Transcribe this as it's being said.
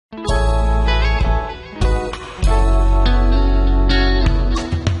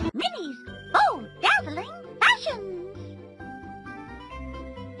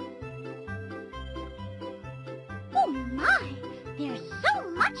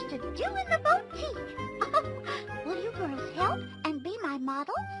to do in the boutique. Oh, will you girls help and be my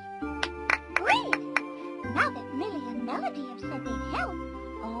models? Great! Now that Millie and Melody have said they'd help,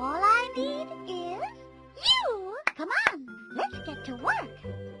 all I need is you! Come on, let's get to work.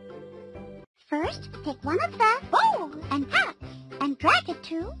 First, take one of the bowls and hats and drag it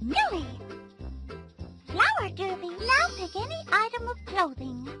to Millie. Flower derby. Now pick any item of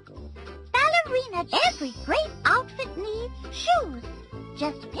clothing. Ballerina. Every great outfit needs shoes.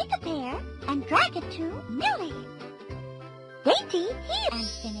 Just pick a pair and drag it to Millie. Dainty heel. And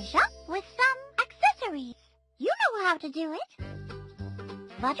finish up with some accessories. You know how to do it.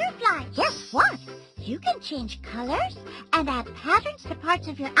 Butterfly. Guess what? You can change colors and add patterns to parts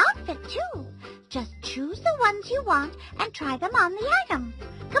of your outfit, too. Just choose the ones you want and try them on the item.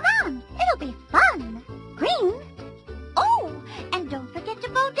 Come on, it'll be fun. Green. Oh, and don't forget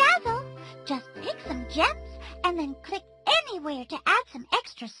to Dazzle. Just pick some gems and then click anywhere to add some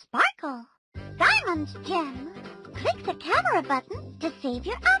extra sparkle. Diamond gem. Click the camera button to save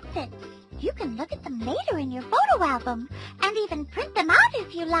your outfits. You can look at them later in your photo album and even print them out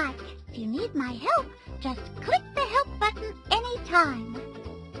if you like. If you need my help, just click the help button anytime.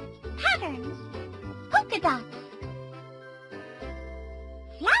 Patterns. Polka dots.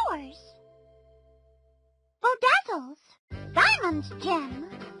 Flowers. Dazzles. Diamond gem.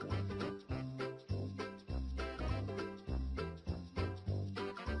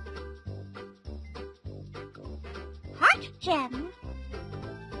 Heart gem.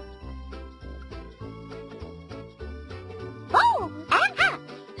 Bows and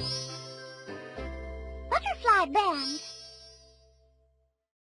hats. Butterfly band.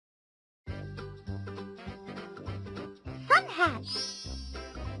 Sun hat.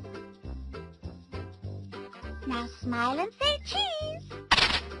 Now smile and say cheese.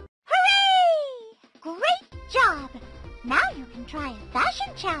 Hooray! Great job! Now you can try a fashion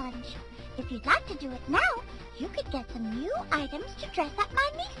challenge. If you'd like to do it now, you could get some new items to dress up my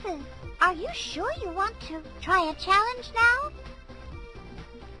nieces. Are you sure you want to try a challenge now?